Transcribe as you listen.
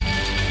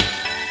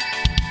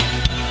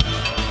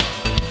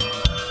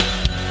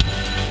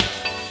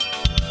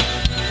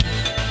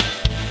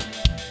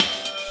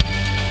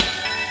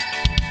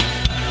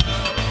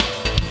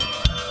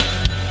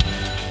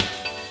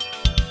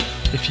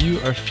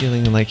are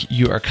feeling like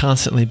you are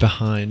constantly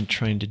behind,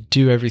 trying to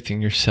do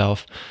everything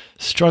yourself,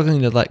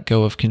 struggling to let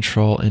go of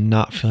control and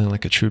not feeling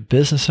like a true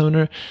business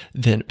owner,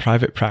 then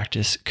private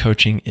practice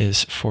coaching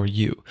is for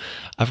you.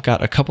 I've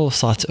got a couple of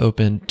slots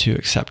open to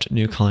accept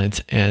new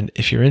clients. And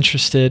if you're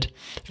interested,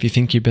 if you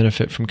think you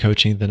benefit from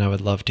coaching, then I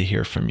would love to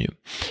hear from you.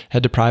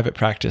 Head to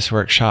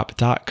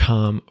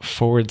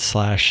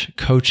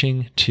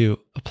privatepracticeworkshop.com/coaching to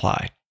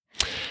apply.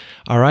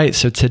 All right,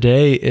 so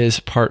today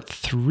is part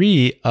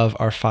 3 of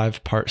our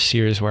 5-part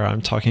series where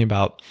I'm talking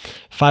about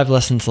 5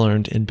 lessons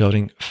learned in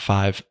building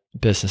 5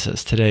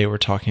 businesses. Today, we're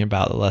talking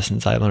about the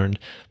lessons I learned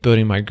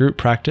building my group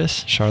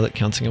practice, Charlotte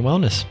Counseling and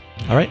Wellness.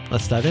 All right,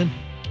 let's dive in.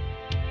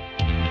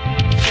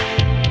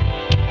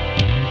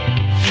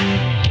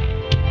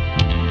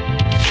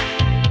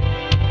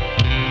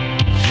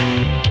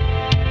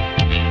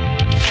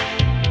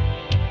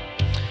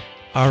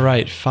 All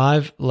right,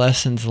 5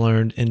 lessons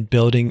learned in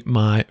building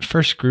my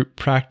first group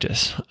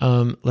practice.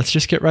 Let's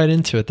just get right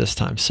into it this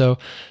time. So,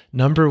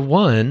 number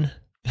 1,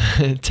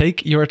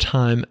 take your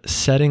time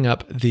setting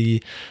up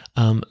the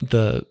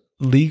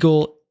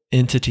legal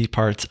entity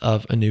parts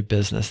of a new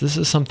business. This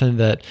is something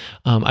that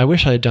I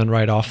wish I had done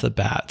right off the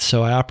bat.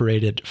 So I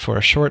operated for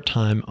a short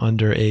time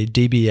under a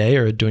DBA,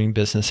 or a doing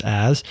business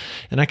as,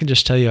 and I can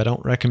just tell you I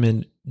don't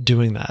recommend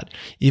doing that.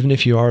 Even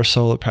if you are a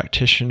solo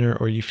practitioner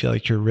or you feel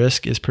like your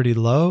risk is pretty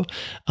low,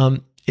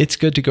 it's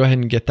good to go ahead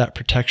and get that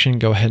protection.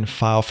 Go ahead and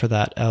file for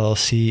that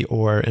LLC,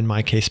 or in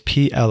my case,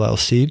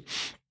 PLLC,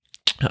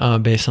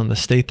 based on the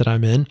state that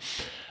I'm in.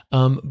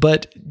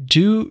 But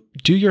do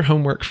your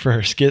homework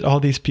first. Get all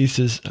these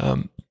pieces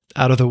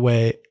out of the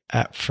way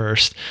at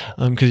first,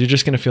 because you're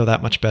just going to feel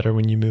that much better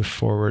when you move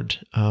forward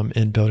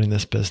in building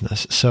this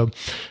business. So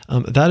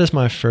that is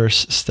my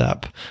first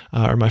step,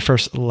 or my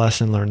first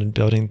lesson learned in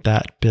building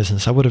that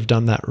business. I would have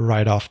done that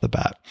right off the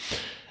bat.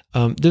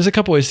 There's a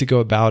couple ways to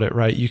go about it,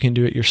 right? You can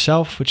do it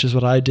yourself, which is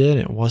what I did.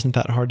 It wasn't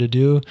that hard to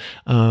do.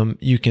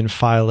 You can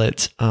file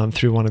it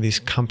through one of these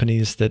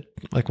companies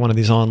like one of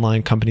these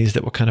online companies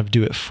that will kind of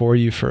do it for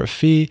you for a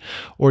fee,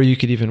 or you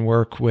could even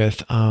work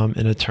with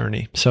an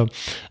attorney. So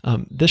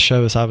this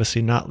show is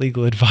obviously not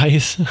legal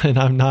advice, and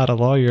I'm not a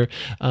lawyer,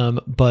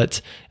 but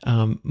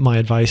my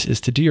advice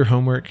is to do your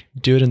homework,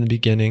 do it in the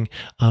beginning,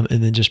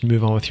 and then just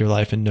move on with your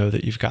life and know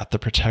that you've got the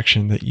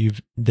protection that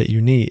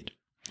you need.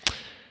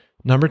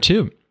 Number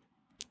 2.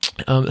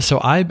 So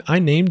I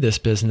named this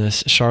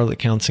business Charlotte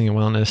Counseling and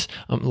Wellness,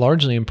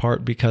 largely in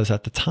part because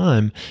at the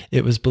time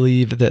it was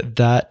believed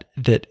that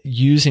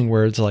using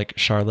words like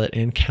Charlotte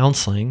and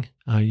counseling,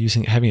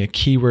 having a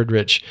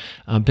keyword-rich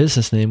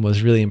business name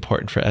was really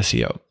important for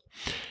SEO.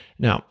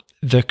 Now,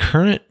 the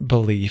current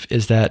belief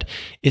is that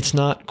it's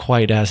not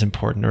quite as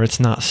important, or it's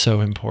not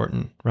so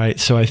important, right?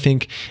 So I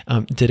think,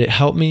 did it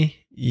help me?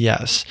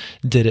 Yes.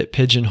 Did it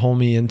pigeonhole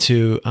me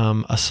into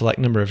a select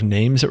number of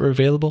names that were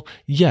available?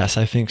 Yes,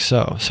 I think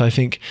so. So I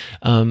think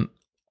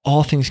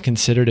all things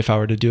considered, if I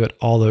were to do it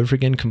all over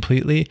again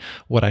completely,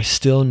 would I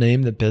still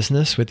name the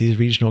business with these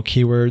regional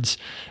keywords?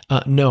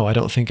 No, I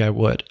don't think I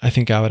would. I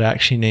think I would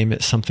actually name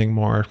it something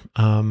more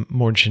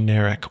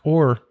generic,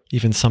 or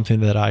even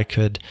something that I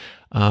could,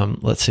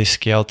 let's say,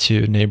 scale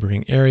to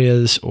neighboring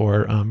areas,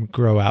 or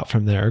grow out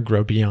from there,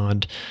 grow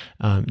beyond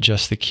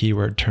just the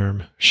keyword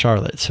term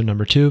Charlotte. So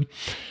number 2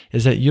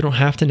 is that you don't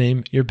have to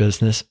name your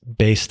business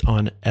based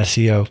on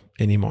SEO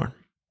anymore.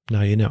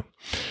 Now you know.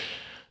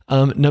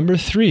 Number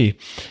 3,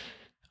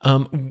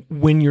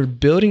 when you're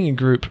building a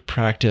group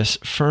practice,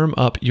 firm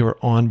up your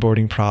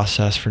onboarding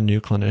process for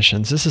new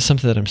clinicians. This is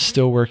something that I'm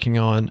still working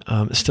on,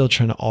 still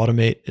trying to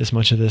automate as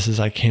much of this as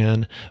I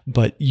can,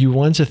 but you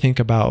want to think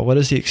about, what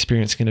is the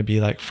experience going to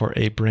be like for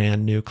a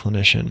brand new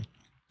clinician?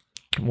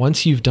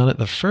 Once you've done it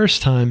the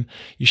first time,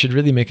 you should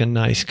really make a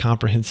nice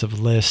comprehensive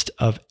list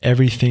of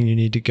everything you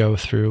need to go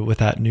through with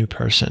that new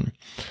person.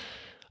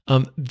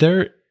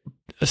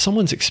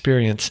 Someone's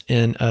experience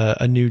in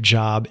a new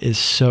job is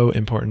so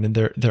important, and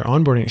their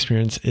onboarding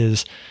experience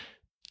is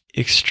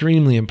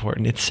extremely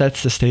important. It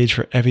sets the stage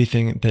for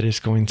everything that is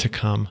going to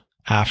come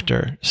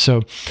after.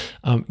 So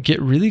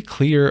get really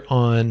clear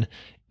on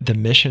the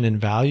mission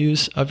and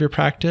values of your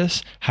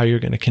practice, how you're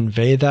going to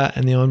convey that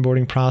in the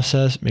onboarding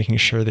process, making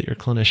sure that your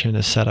clinician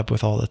is set up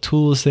with all the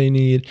tools they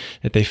need,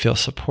 that they feel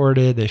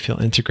supported, they feel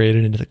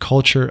integrated into the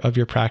culture of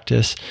your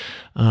practice,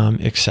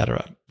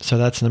 etc. So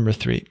that's number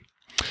 3.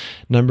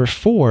 Number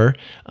 4,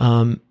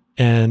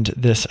 and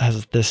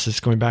this is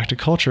going back to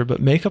culture,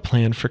 but make a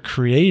plan for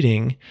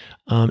creating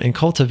and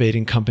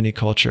cultivating company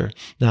culture.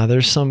 Now,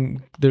 there's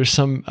some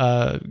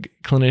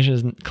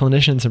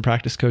clinicians and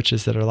practice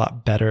coaches that are a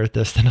lot better at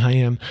this than I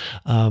am.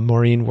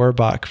 Maureen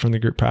Werbach from the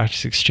Group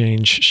Practice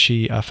Exchange,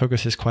 she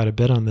focuses quite a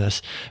bit on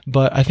this,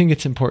 but I think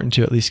it's important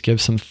to at least give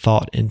some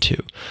thought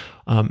into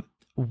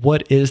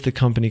what is the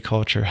company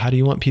culture? How do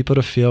you want people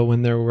to feel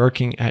when they're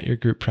working at your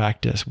group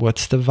practice?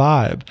 What's the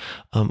vibe?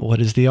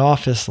 What is the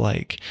office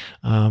like?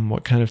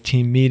 What kind of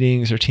team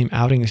meetings or team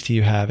outings do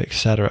you have,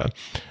 etc.?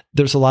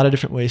 There's a lot of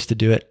different ways to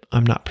do it.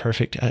 I'm not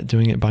perfect at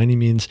doing it by any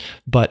means,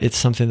 but it's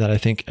something that I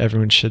think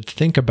everyone should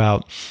think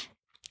about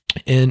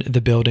in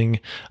the building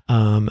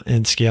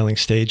and scaling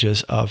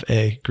stages of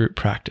a group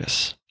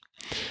practice.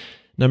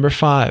 Number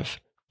 5,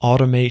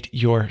 automate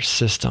your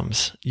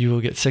systems. You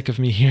will get sick of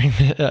me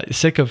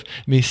sick of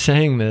me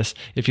saying this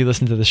if you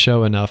listen to the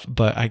show enough,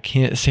 but I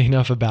can't say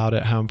enough about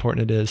it, how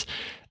important it is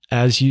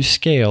as you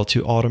scale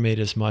to automate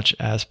as much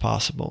as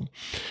possible.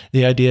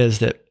 The idea is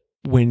that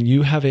when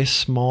you have a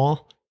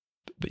small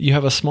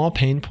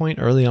pain point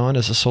early on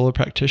as a solo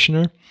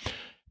practitioner,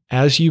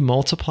 as you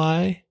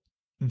multiply,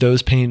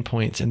 those pain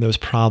points and those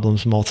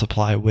problems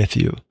multiply with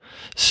you.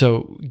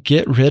 So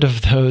get rid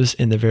of those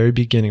in the very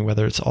beginning,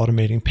 whether it's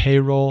automating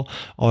payroll,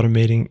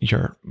 automating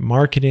your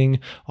marketing,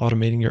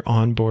 automating your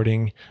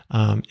onboarding,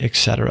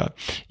 etc.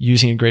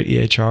 Using a great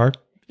EHR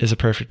is a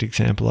perfect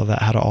example of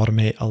that, how to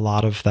automate a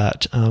lot of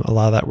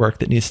that work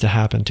that needs to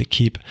happen to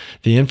keep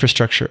the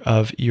infrastructure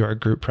of your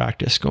group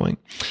practice going.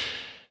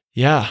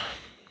 Yeah,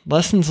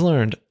 lessons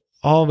learned.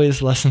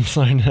 Always lessons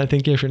learned. I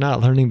think if you're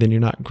not learning, then you're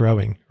not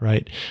growing,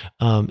 right?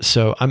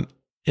 So I'm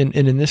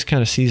in this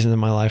kind of season in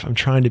my life, I'm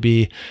trying to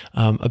be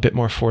a bit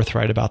more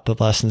forthright about the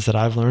lessons that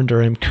I've learned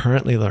or am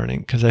currently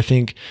learning, because I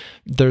think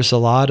there's a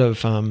lot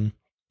of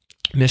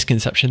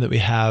misconception that we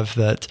have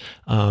that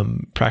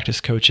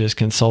practice coaches,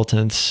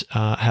 consultants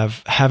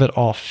have it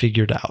all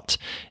figured out.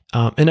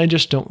 And I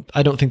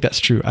don't think that's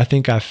true. I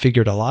think I've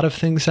figured a lot of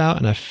things out,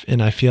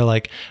 and I feel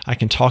like I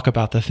can talk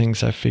about the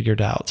things I've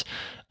figured out.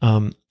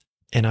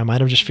 And I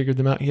might have just figured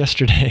them out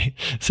yesterday.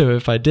 So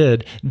if I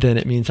did, then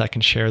it means I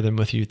can share them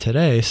with you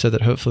today so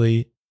that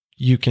hopefully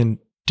you can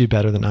do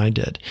better than I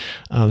did.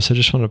 So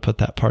just want to put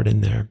that part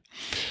in there.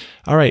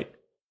 All right.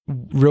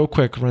 Real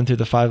quick, run through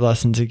the 5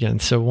 lessons again.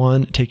 So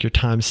 1, take your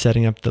time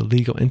setting up the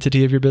legal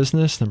entity of your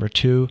business. Number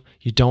 2,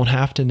 you don't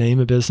have to name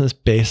a business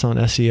based on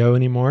SEO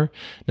anymore.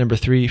 Number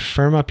 3,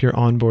 firm up your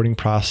onboarding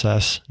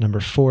process.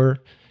 Number 4,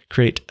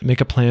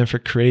 make a plan for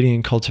creating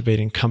and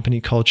cultivating company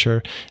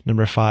culture.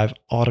 Number 5,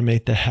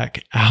 automate the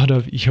heck out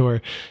of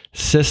your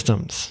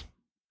systems.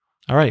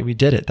 All right, we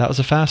did it. That was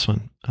a fast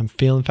one. I'm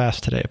feeling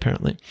fast today,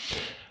 apparently.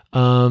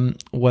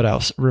 What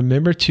else?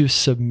 Remember to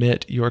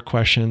submit your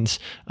questions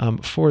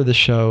for the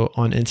show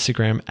on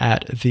Instagram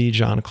at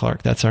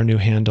 @TheJohnClark. That's our new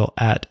handle,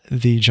 at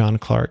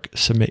 @TheJohnClark.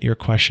 Submit your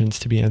questions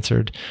to be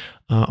answered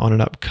on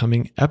an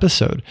upcoming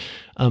episode.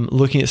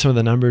 Looking at some of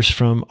the numbers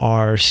from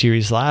our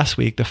series last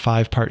week, the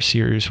 5-part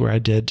series where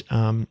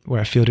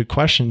I fielded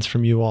questions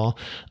from you all,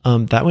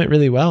 that went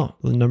really well.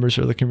 The numbers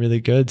are looking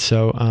really good.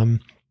 So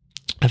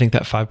I think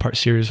that 5-part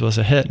series was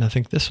a hit, and I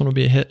think this one will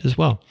be a hit as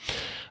well.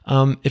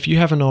 If you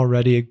haven't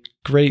already, a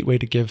great way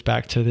to give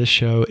back to this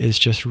show is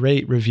just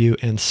rate, review,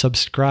 and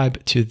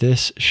subscribe to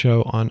this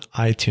show on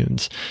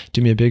iTunes.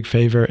 Do me a big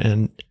favor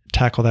and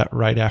tackle that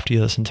right after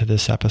you listen to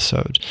this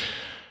episode.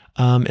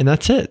 And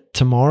that's it.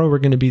 Tomorrow, we're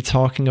going to be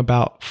talking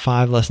about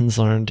 5 lessons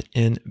learned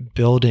in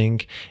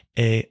building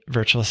a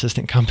virtual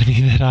assistant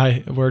company that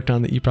I worked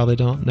on that you probably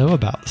don't know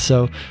about.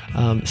 So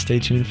stay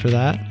tuned for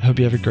that. Hope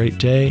you have a great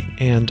day,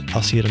 and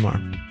I'll see you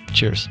tomorrow.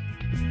 Cheers.